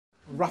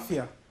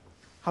Rafia,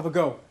 have a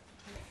go.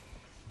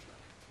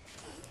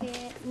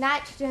 Okay,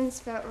 nitrogen's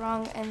spelled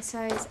wrong and so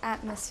is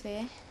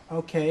atmosphere.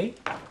 Okay.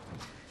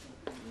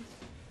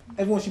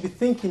 Everyone should be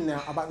thinking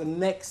now about the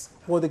next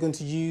word they're going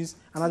to use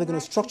and how they're going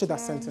to structure that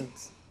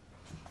sentence.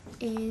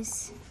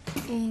 Is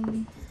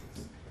in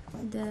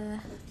the...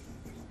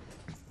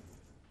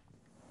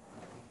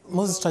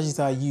 Most of the strategies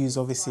that I use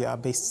obviously are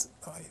based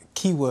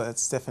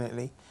keywords,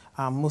 definitely.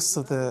 Most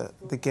of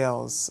the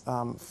girls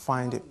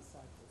find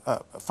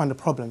a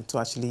problem to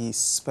actually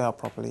spell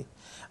properly.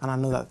 And I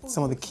know that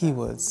some of the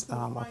keywords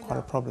are quite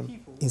a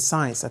problem. In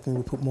science, I think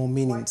we put more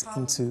meanings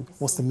into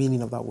what's the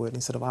meaning of that word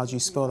instead of how do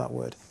you spell that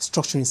word.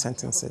 Structuring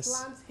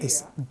sentences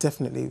is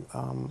definitely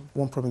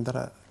one problem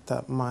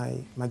that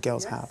my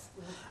girls have.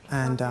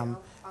 And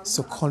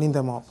so calling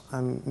them up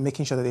and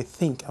making sure that they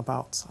think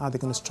about how they're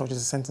going to structure the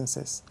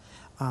sentences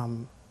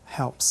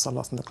helps a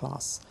lot in the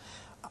class.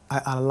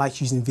 I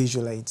like using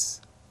visual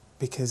aids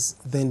because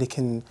then it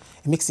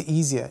makes it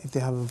easier if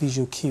they have a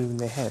visual cue in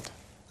their head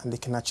and they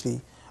can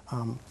actually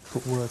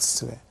put words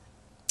to it.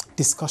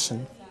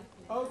 Discussion,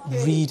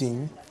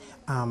 reading,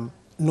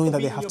 knowing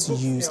that they have to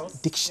use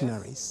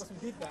dictionaries,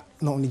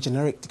 not only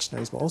generic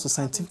dictionaries but also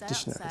scientific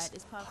dictionaries,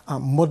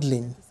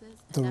 modelling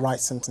the right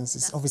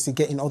sentences, obviously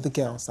getting other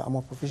girls that are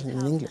more proficient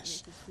in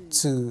English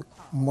to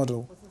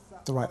model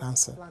the right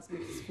answer.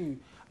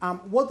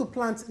 What do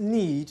plants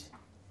need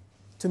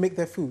to make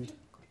their food?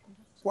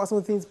 What are some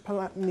of the things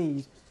plants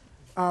need?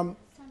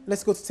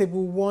 Let's go to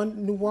table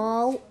 1.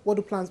 Nual, what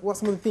are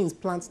some of the things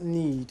plants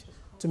need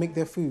to make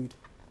their food?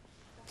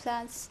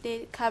 Plants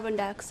need carbon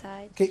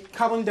dioxide. Okay,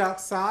 carbon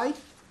dioxide.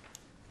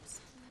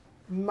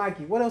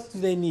 Maggie, what else do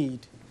they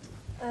need?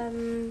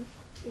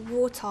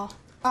 Water.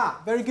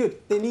 Very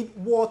good. They need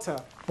water.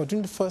 Well,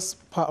 during the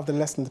first part of the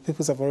lesson, the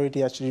pupils have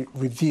already actually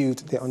reviewed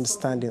their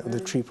understanding of the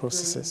 3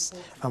 processes,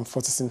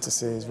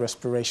 photosynthesis,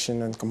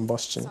 respiration, and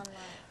combustion.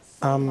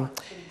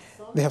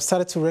 They have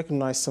started to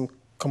recognize some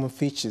common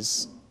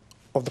features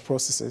of the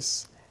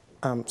processes,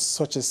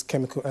 such as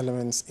chemical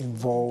elements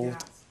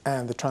involved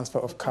and the transfer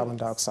of carbon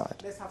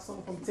dioxide. Let's have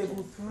someone from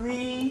table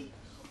 3.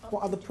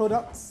 What are the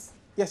products?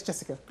 Yes,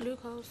 Jessica?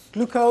 Glucose.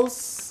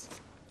 Glucose.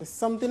 There's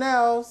something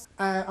else.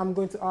 I'm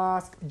going to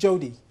ask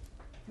Jody.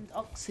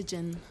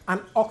 Oxygen.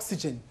 And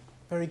oxygen.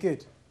 Very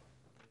good.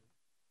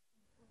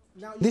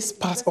 This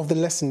part of the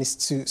lesson is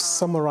to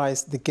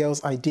summarize the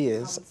girls'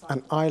 ideas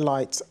and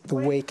highlight the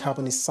way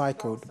carbon is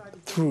cycled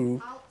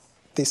through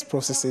these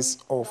processes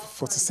of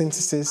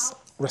photosynthesis,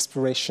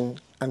 respiration,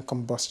 and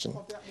combustion,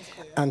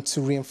 and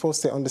to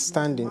reinforce their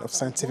understanding of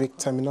scientific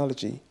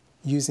terminology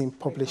using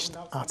published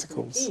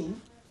articles.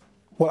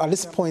 Well, at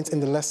this point in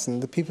the lesson,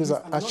 the pupils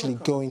are actually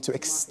going to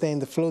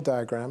extend the flow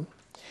diagram,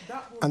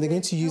 and they're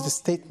going to use the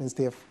statements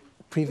they have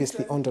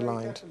previously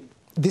underlined.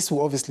 This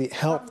will obviously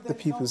help the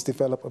pupils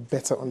develop a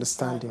better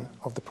understanding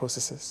of the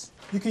processes.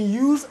 You can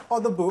use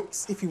other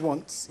books if you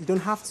want. You don't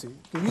have to. You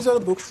can use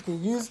other books, you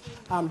can use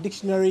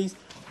dictionaries,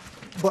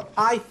 but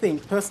I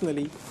think,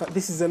 personally, that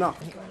this is enough.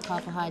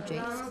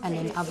 Carbohydrates and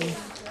then other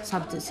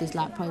substances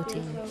like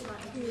protein.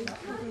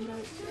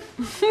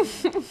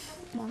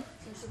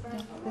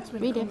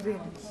 Read it.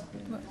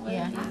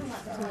 Yeah.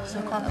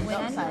 So carbon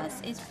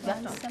dioxide.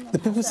 The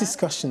pupils'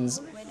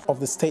 discussions of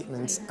the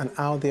statements and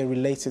how they're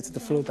related to the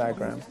flow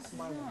diagram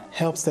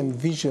helps them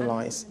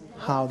visualize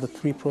how the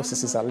 3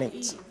 processes are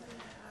linked.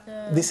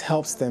 This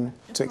helps them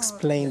to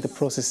explain the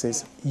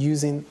processes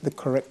using the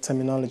correct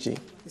terminology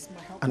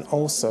and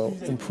also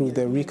improve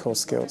their recall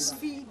skills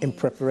in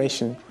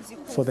preparation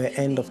for their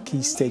end of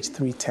key stage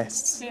 3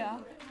 tests.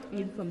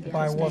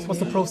 By what? What's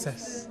the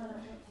process?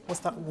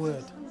 What's that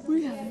word?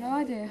 We have no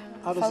idea.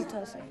 How does it?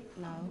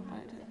 No.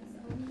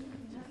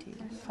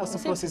 What's the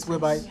process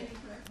whereby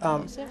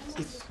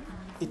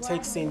it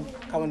takes in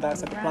carbon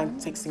dioxide, the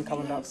plant takes in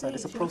carbon dioxide?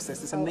 It's a process,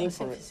 there's a name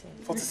for it.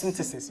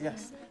 Photosynthesis,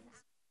 yes.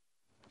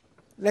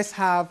 Let's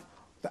have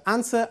the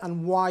answer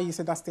and why you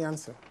said that's the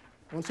answer.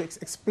 I want you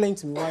to explain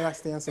to me why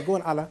that's the answer. Go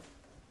on, Ala.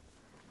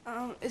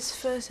 It's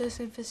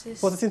photosynthesis.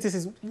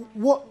 Photosynthesis.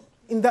 What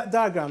in that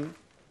diagram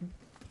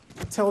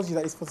tells you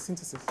that it's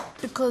photosynthesis?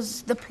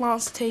 Because the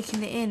plant's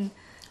taking it in.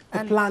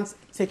 The plant's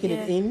taking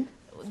it in?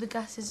 The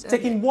gases.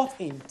 Taking what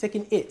in?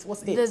 Taking it?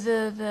 What's it?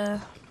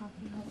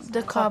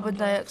 The carbon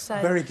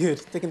dioxide. Very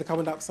good. Taking the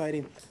carbon dioxide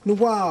in.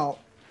 Wow.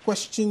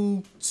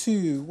 Question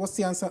 2. What's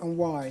the answer and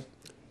why?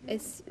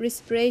 It's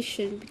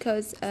respiration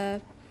because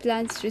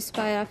plants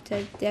respire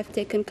after they have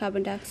taken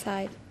carbon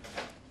dioxide.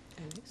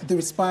 They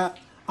respire.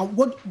 And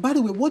what? By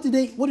the way, what do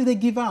they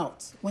give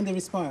out when they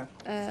respire?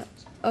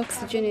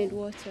 Oxygen and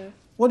water.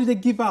 What do they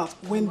give out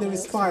when they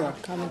respire?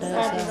 Carbon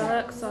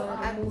dioxide.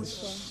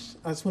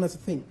 I just wanted to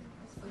think.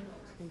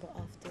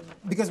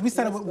 Because we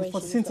started with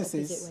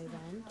photosynthesis.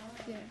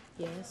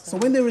 So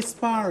when they're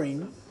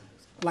respiring,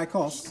 like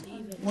us,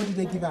 what do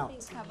they give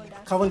out?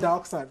 Carbon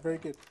dioxide. Very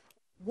good.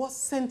 What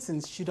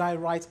sentence should I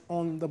write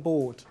on the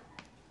board?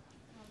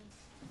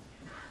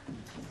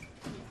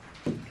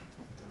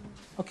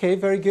 Okay,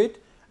 very good.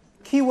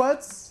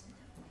 Keywords,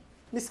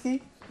 Miss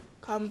Key?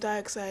 Carbon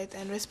dioxide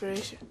and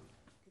respiration.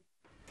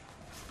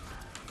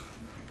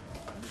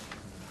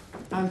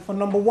 And for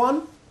number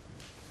 1?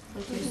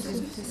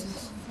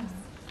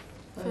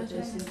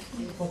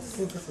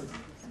 Photosynthesis.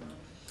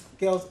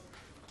 Girls,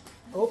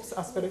 oops,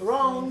 I spelled it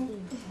wrong.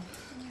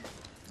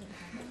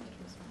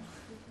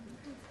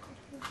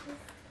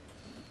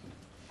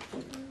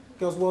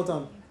 Girls, well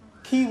done.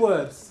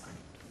 Keywords.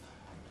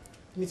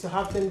 You need to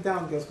have them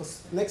down, girls,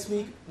 because next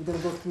week we're going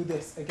to go through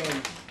this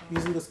again,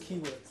 using those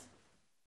keywords.